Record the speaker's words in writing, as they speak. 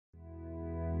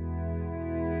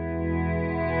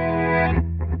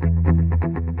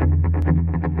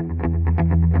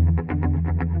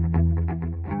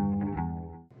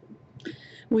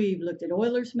We've looked at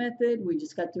Euler's method, we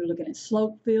just got through looking at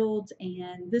slope fields,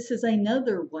 and this is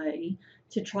another way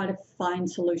to try to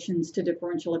find solutions to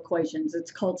differential equations.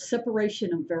 It's called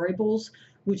separation of variables,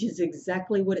 which is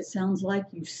exactly what it sounds like.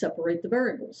 You separate the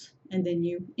variables, and then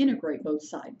you integrate both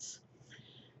sides.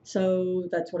 So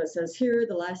that's what it says here.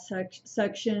 The last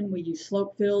section, we use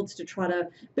slope fields to try to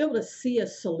be able to see a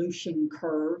solution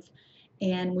curve.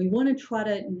 And we want to try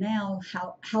to now,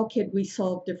 how could we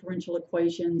solve differential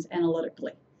equations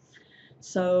analytically?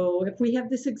 So if we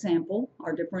have this example,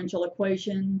 our differential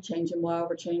equation, change in y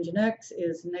over change in x,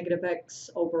 is negative x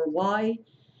over y.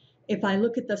 If I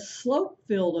look at the slope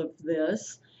field of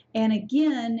this, and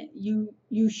again,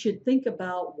 you should think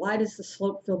about, why does the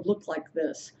slope field look like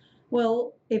this?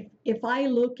 Well, if I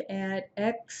look at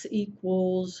x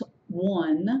equals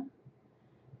 1,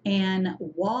 and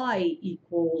y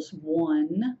equals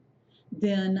 1,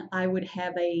 then I would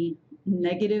have a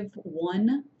negative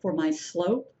 1 for my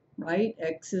slope, right?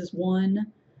 X is 1,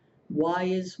 y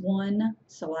is 1,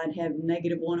 so I'd have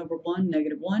negative 1 over 1,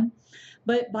 negative 1.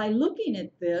 But by looking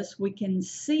at this, we can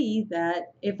see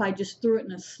that if I just threw it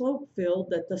in a slope field,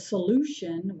 that the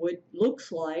solution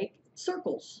looks like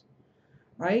circles,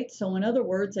 right? So in other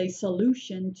words, a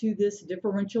solution to this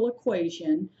differential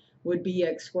equation would be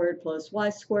x squared plus y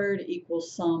squared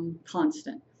equals some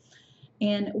constant.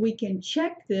 And we can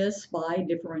check this by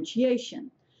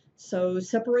differentiation. So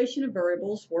separation of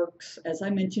variables works, as I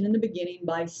mentioned in the beginning,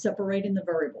 by separating the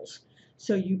variables.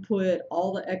 So you put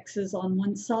all the x's on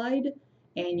one side,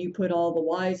 and you put all the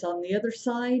y's on the other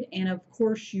side, and of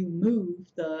course you move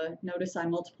notice I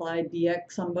multiplied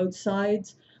dx on both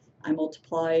sides. I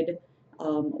multiplied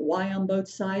y on both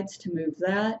sides to move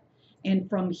that. And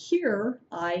from here,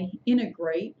 I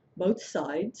integrate both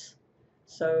sides.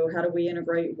 So how do we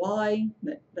integrate y?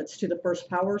 That's to the first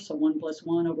power, so 1 plus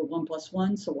 1 over 1 plus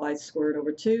 1, so y squared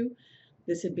over 2.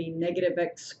 This would be negative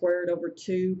x squared over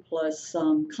 2 plus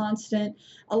some constant.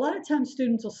 A lot of times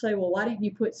students will say, well, why didn't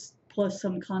you put plus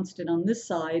some constant on this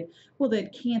side? Well,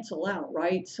 they'd cancel out,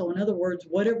 right? So in other words,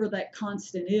 whatever that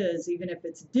constant is, even if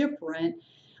it's different,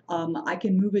 I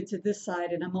can move it to this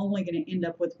side, and I'm only going to end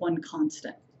up with one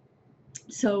constant.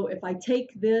 So if I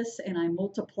take this and I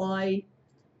multiply,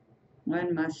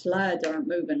 when my slides aren't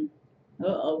moving,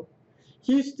 uh-oh,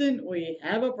 Houston, we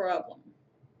have a problem.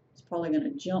 It's probably going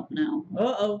to jump now.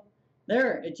 Uh-oh,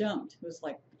 there, it jumped. It was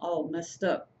like all messed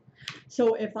up.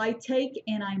 So if I take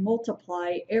and I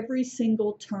multiply every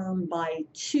single term by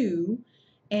 2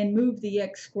 and move the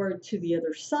x squared to the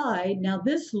other side, now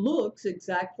this looks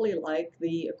exactly like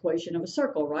the equation of a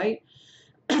circle, right?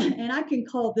 And I can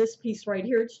call this piece right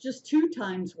here, it's just 2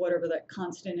 times whatever that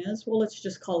constant is. Well, let's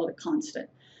just call it a constant.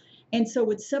 And so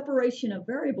with separation of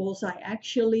variables, I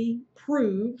actually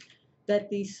proved that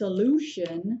the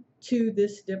solution to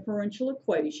this differential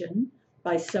equation,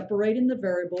 by separating the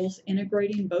variables,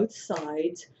 integrating both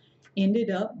sides, ended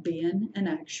up being an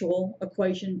actual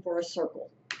equation for a circle.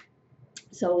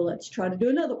 So let's try to do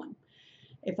another one.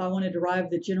 If I want to derive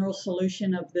the general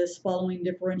solution of this following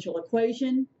differential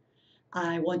equation,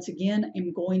 I once again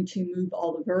am going to move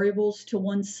all the variables to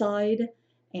one side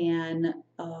and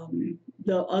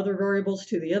the other variables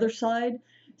to the other side.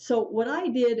 So what I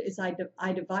did is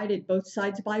I divided both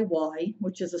sides by y,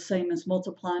 which is the same as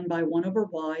multiplying by 1 over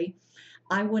y.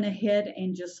 I went ahead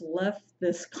and just left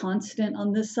this constant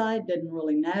on this side, didn't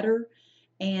really matter,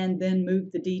 and then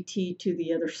moved the dt to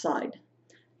the other side.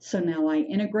 So now I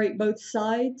integrate both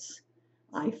sides.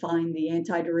 I find the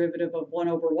antiderivative of 1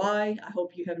 over y. I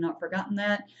hope you have not forgotten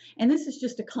that. And this is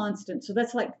just a constant, so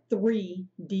that's like 3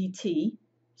 dt.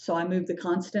 So I move the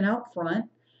constant out front.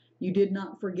 You did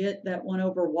not forget that 1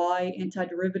 over y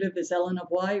antiderivative is ln of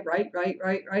y,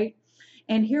 right?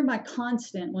 And here my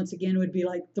constant, once again, would be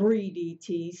like 3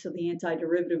 dt, so the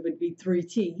antiderivative would be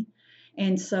 3t.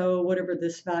 And so whatever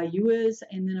this value is,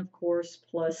 and then of course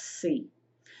plus c.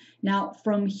 Now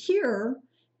from here,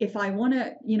 if I want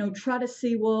to, try to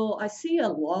see, well, I see a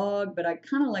log, but I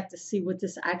kind of like to see what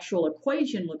this actual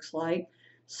equation looks like,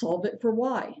 solve it for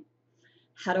y.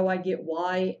 How do I get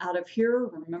y out of here?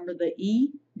 Remember the e,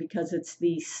 because it's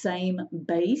the same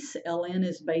base. Ln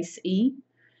is base e.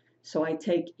 So I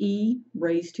take e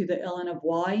raised to the ln of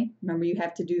y. Remember, you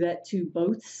have to do that to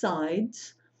both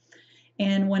sides.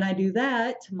 And when I do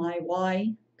that, my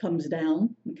y comes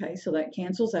down. Okay, so that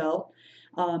cancels out.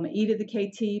 E to the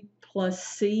kt plus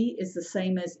c is the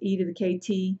same as e to the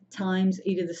kt times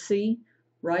e to the c,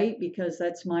 right? Because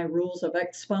that's my rules of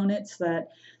exponents, that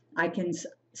I can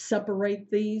separate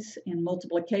these in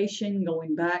multiplication,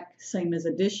 going back, same as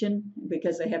addition,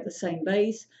 because they have the same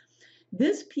base.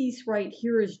 This piece right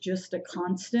here is just a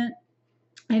constant.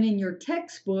 And in your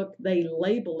textbook, they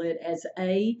label it as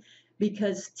A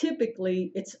because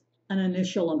typically it's an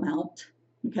initial amount.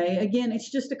 Okay, again, it's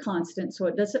just a constant, so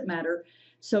it doesn't matter.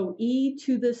 So e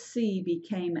to the c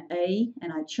became a,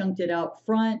 and I chunked it out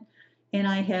front, and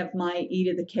I have my e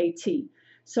to the kt.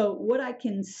 So what I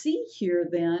can see here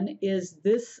then is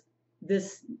this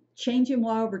change in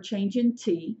y over change in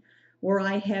t, where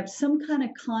I have some kind of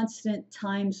constant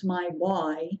times my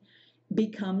y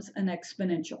becomes an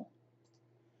exponential.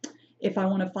 If I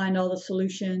want to find all the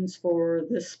solutions for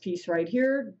this piece right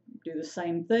here, do the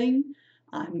same thing.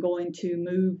 I'm going to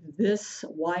move this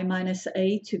y minus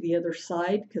a to the other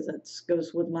side because that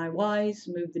goes with my y's.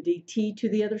 Move the dt to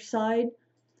the other side.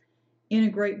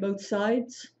 Integrate both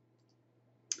sides.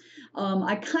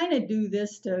 I kind of do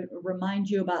this to remind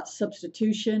you about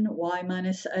substitution. Y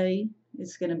minus a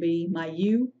is going to be my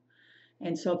u.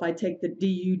 And so if I take the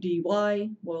du dy,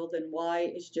 well, then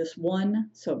y is just 1,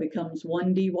 so it becomes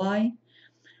 1 dy.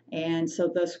 And so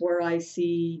thus where I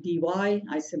see dy,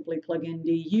 I simply plug in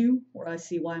du. Where I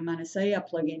see y minus a, I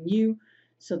plug in u.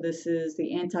 So this is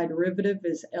the antiderivative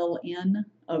is ln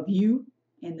of u,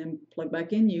 and then plug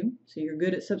back in u. So you're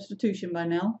good at substitution by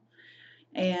now.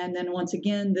 And then once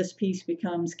again, this piece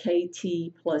becomes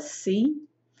kt plus c.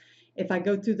 If I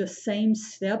go through the same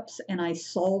steps and I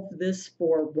solve this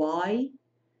for y,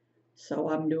 so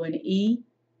I'm doing e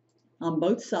on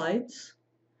both sides.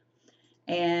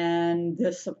 And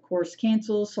this, of course,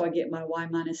 cancels, so I get my y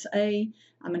minus a.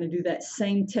 I'm going to do that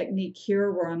same technique here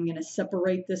where I'm going to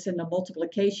separate this into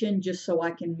multiplication just so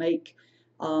I can make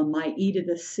my e to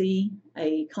the c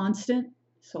a constant.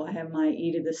 So I have my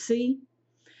e to the c.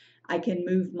 I can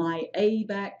move my a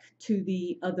back to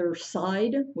the other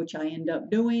side, which I end up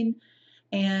doing,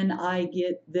 and I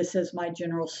get this as my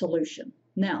general solution.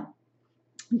 Now,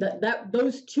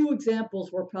 those two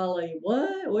examples were probably,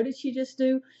 what did she just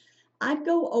do? I'd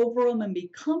go over them and be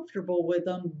comfortable with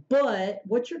them, but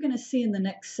what you're going to see in the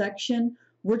next section,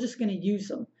 we're just going to use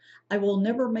them. I will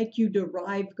never make you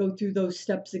go through those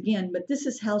steps again, but this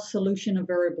is how solution of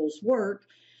variables work.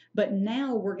 But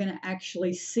now we're going to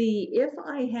actually see if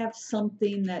I have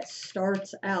something that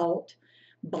starts out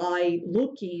by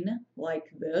looking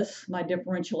like this, my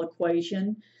differential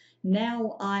equation.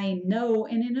 Now I know,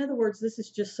 and in other words, this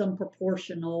is just some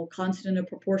proportional, constant of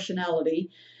proportionality.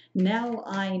 Now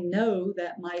I know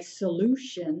that my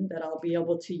solution that I'll be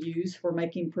able to use for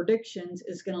making predictions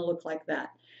is going to look like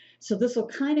that. So this will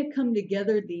kind of come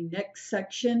together the next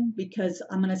section because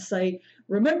I'm going to say,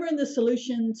 remembering the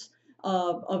solutions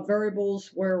of variables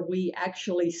where we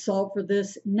actually solve for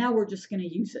this, now we're just going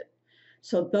to use it.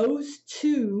 So those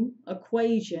two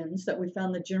equations that we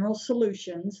found the general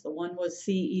solutions, the one was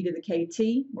c e to the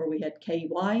kt, where we had ky.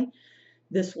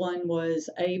 This one was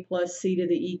a plus c to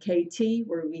the ekt,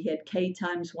 where we had k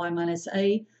times y minus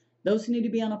a. Those need to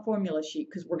be on a formula sheet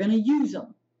because we're going to use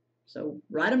them. So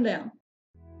write them down.